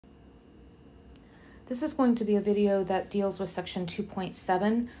This is going to be a video that deals with section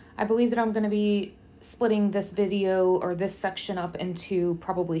 2.7. I believe that I'm going to be splitting this video or this section up into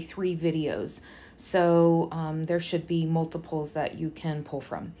probably 3 videos. So there should be multiples that you can pull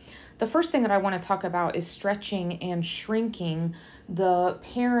from. The first thing that I want to talk about is stretching and shrinking the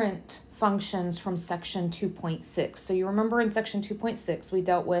parent functions from section 2.6. So you remember in section 2.6 we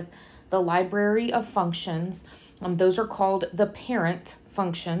dealt with the library of functions. Those are called the parent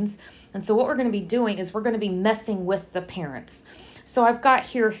functions. And so what we're going to be doing is we're going to be messing with the parents. So I've got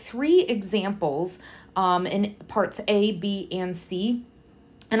here 3 examples in parts A, B, and C.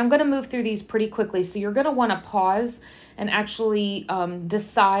 And I'm going to move through these pretty quickly. So you're going to want to pause and actually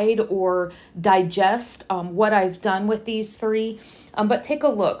decide or digest what I've done with these 3. But take a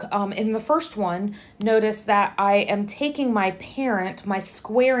look. In the first one, notice that I am taking my parent, my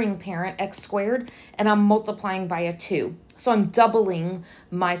squaring parent, x squared, and I'm multiplying by a 2. So I'm doubling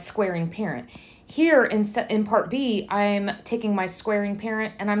my squaring parent. Here in part B, I'm taking my squaring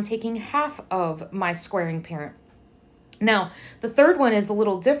parent and I'm taking half of my squaring parent. Now, the third one is a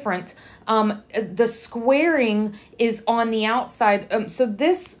little different. The squaring is on the outside. So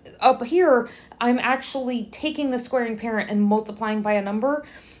this up here, I'm actually taking the squaring parent and multiplying by a number.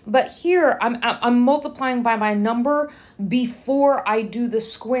 But here, I'm multiplying by my number before I do the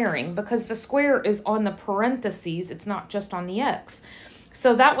squaring, because the square is on the parentheses. It's not just on the x.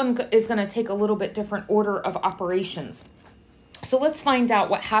 So that one is going to take a little bit different order of operations. So let's find out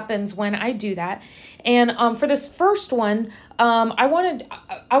what happens when I do that. And for this first one, I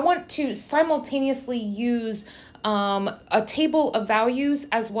want to simultaneously use a table of values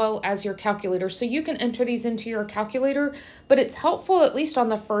as well as your calculator. So you can enter these into your calculator, but it's helpful at least on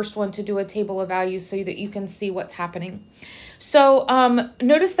the first one to do a table of values so that you can see what's happening. So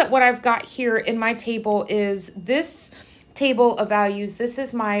notice that what I've got here in my table is this table of values. This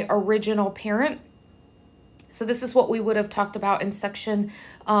is my original parent. So this is what we would have talked about in section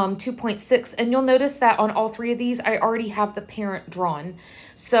 2.6. And you'll notice that on all 3 of these, I already have the parent drawn.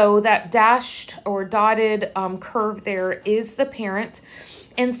 So that dashed or dotted curve there is the parent.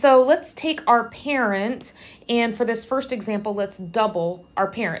 And so let's take our parent, and for this first example, let's double our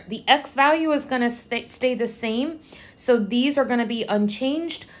parent. The x value is going to stay the same. So these are going to be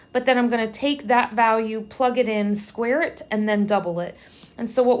unchanged, but then I'm going to take that value, plug it in, square it, and then double it. And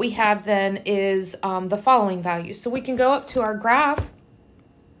so what we have then is the following values. So we can go up to our graph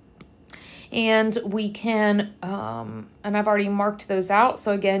and we can, and I've already marked those out.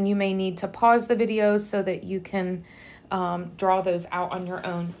 So again, you may need to pause the video so that you can draw those out on your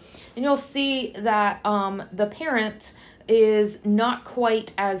own. And you'll see that the parent is not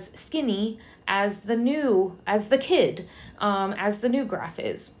quite as skinny as the new graph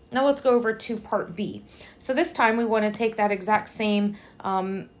is. Now let's go over to part B. So this time we want to take that exact same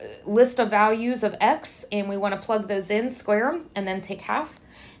list of values of x and we want to plug those in, square them, and then take half.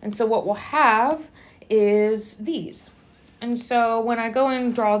 And so what we'll have is these. And so when I go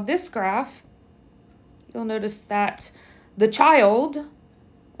and draw this graph, you'll notice that the child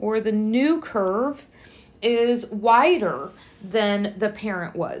or the new curve is wider than the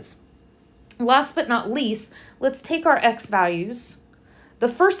parent was. Last but not least, let's take our x values. The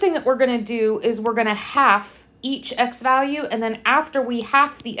first thing that we're going to do is we're going to half each x value, and then after we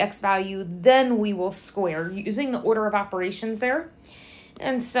half the x value, then we will square using the order of operations there.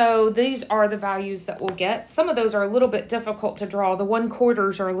 And so these are the values that we'll get. Some of those are a little bit difficult to draw. The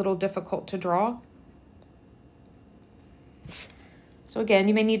 1/4 are a little difficult to draw. So again,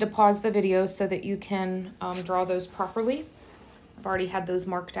 you may need to pause the video so that you can draw those properly. I've already had those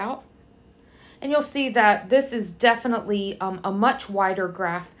marked out. And you'll see that this is definitely a much wider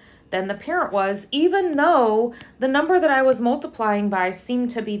graph than the parent was. Even though the number that I was multiplying by seemed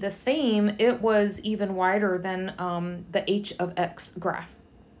to be the same, it was even wider than the h of x graph.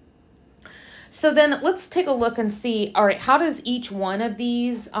 So then let's take a look and see, all right, how does each one of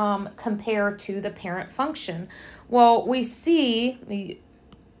these compare to the parent function? Well, we see, let me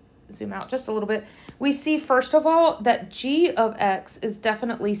zoom out just a little bit. We see, first of all, that g of x is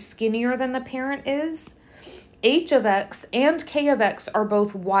definitely skinnier than the parent is. H of x and k of x are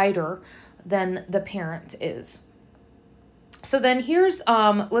both wider than the parent is. So then here's,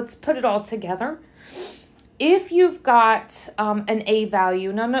 let's put it all together. If you've got an a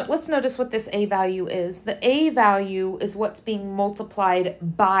value, now let's notice what this a value is. The a value is what's being multiplied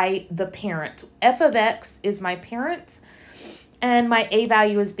by the parent. F of x is my parent, and my a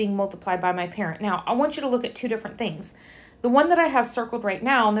value is being multiplied by my parent. Now, I want you to look at 2 different things. The one that I have circled right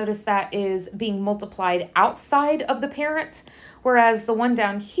now, notice that is being multiplied outside of the parent, whereas the one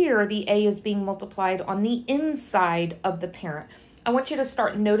down here, the a is being multiplied on the inside of the parent. I want you to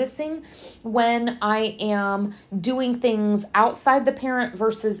start noticing when I am doing things outside the parent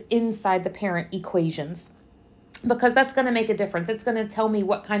versus inside the parent equations, because that's going to make a difference. It's going to tell me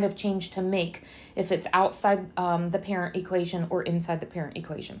what kind of change to make if it's outside the parent equation or inside the parent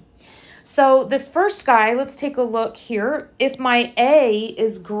equation. So this first guy, let's take a look here. If my A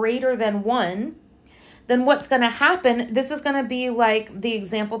is greater than 1, then what's going to happen, this is going to be like the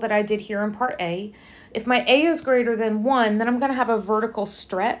example that I did here in part A. If my A is greater than 1, then I'm going to have a vertical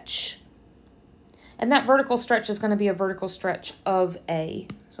stretch. And that vertical stretch is going to be a vertical stretch of A.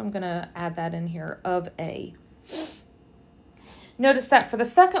 So I'm going to add that in here, of A. Notice that for the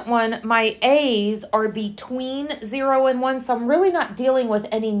second one, my A's are between 0 and 1, so I'm really not dealing with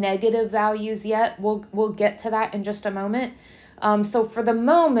any negative values yet. We'll get to that in just a moment. So for the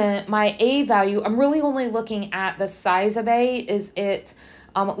moment, my A value, I'm really only looking at the size of A. Is it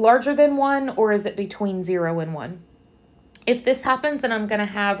larger than 1, or is it between 0 and 1? If this happens, then I'm going to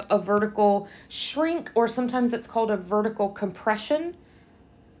have a vertical shrink, or sometimes it's called a vertical compression.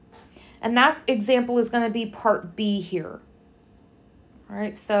 And that example is going to be part B here. All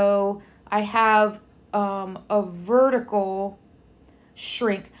right, so I have a vertical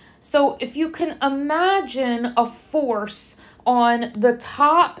shrink. So if you can imagine a force on the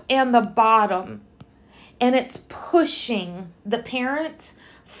top and the bottom, and it's pushing the parent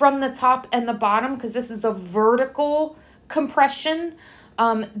from the top and the bottom, because this is a vertical compression,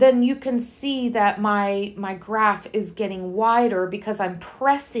 then you can see that my graph is getting wider because I'm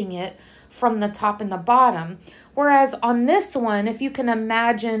pressing it from the top and the bottom. Whereas on this one, if you can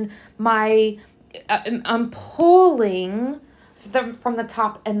imagine I'm pulling from the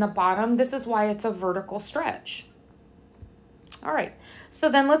top and the bottom, this is why it's a vertical stretch. All right, so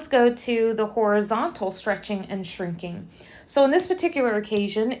then let's go to the horizontal stretching and shrinking. So in this particular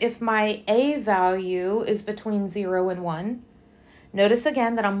occasion, if my A value is between 0 and 1, notice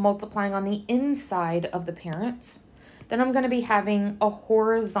again that I'm multiplying on the inside of the parent. Then I'm going to be having a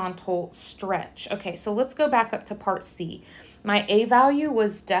horizontal stretch. Okay, so let's go back up to part C. My A value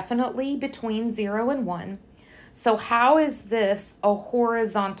was definitely between 0 and 1. So how is this a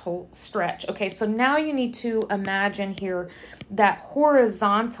horizontal stretch? Okay, so now you need to imagine here that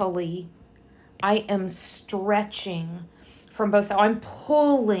horizontally I am stretching from both sides. I'm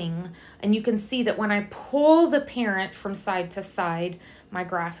pulling, and you can see that when I pull the parent from side to side, my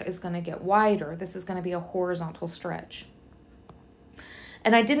graph is going to get wider. This is going to be a horizontal stretch.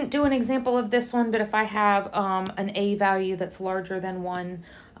 And I didn't do an example of this one, but if I have an A value that's larger than 1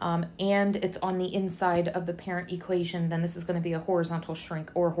 and it's on the inside of the parent equation, then this is going to be a horizontal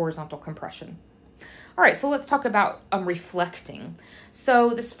shrink or horizontal compression. All right, so let's talk about reflecting.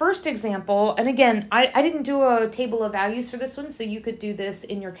 So this first example, and again, I didn't do a table of values for this one, so you could do this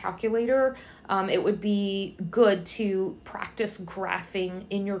in your calculator. It would be good to practice graphing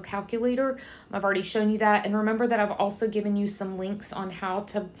in your calculator. I've already shown you that. And remember that I've also given you some links on how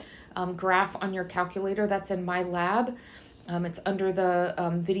to graph on your calculator. That's in my lab. It's under the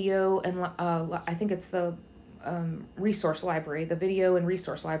video, and I think it's the resource library, the video and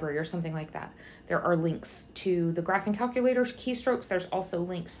resource library, or something like that. There are links to the graphing calculators, keystrokes. There's also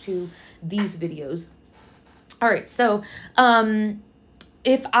links to these videos. All right, so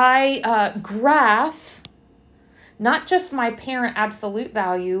if I graph not just my parent absolute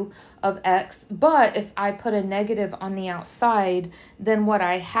value of x, but if I put a negative on the outside, then what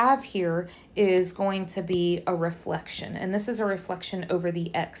I have here is going to be a reflection, and this is a reflection over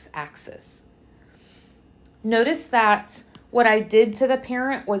the x-axis. Notice that what I did to the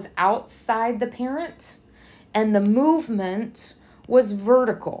parent was outside the parent, and the movement was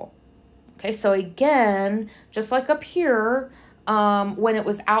vertical. Okay, so again, just like up here, when it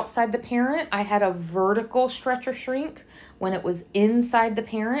was outside the parent, I had a vertical stretch or shrink. When it was inside the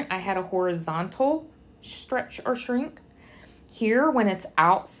parent, I had a horizontal stretch or shrink. Here, when it's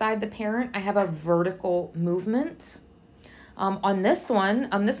outside the parent, I have a vertical movement. On this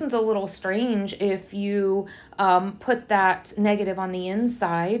one's a little strange if you put that negative on the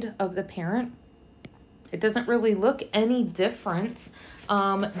inside of the parent. It doesn't really look any different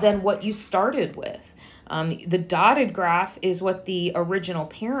than what you started with. The dotted graph is what the original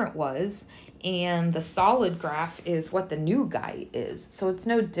parent was, and the solid graph is what the new guy is. So it's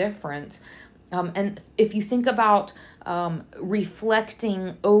no different. And if you think about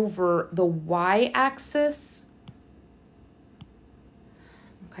reflecting over the y-axis,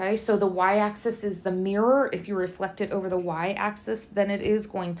 okay, so the y-axis is the mirror. If you reflect it over the y-axis, then it is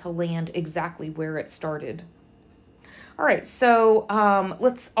going to land exactly where it started. All All right, so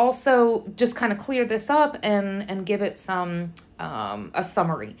let's also just kind of clear this up and give it some a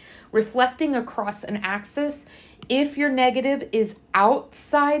summary. Reflecting across an axis, if your negative is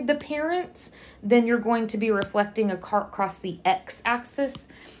outside the parent, then you're going to be reflecting across the x-axis.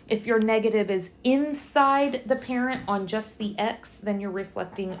 If your negative is inside the parent on just the x, then you're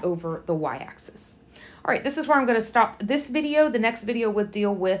reflecting over the y-axis. All right, this is where I'm going to stop this video. The next video will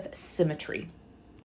deal with symmetry.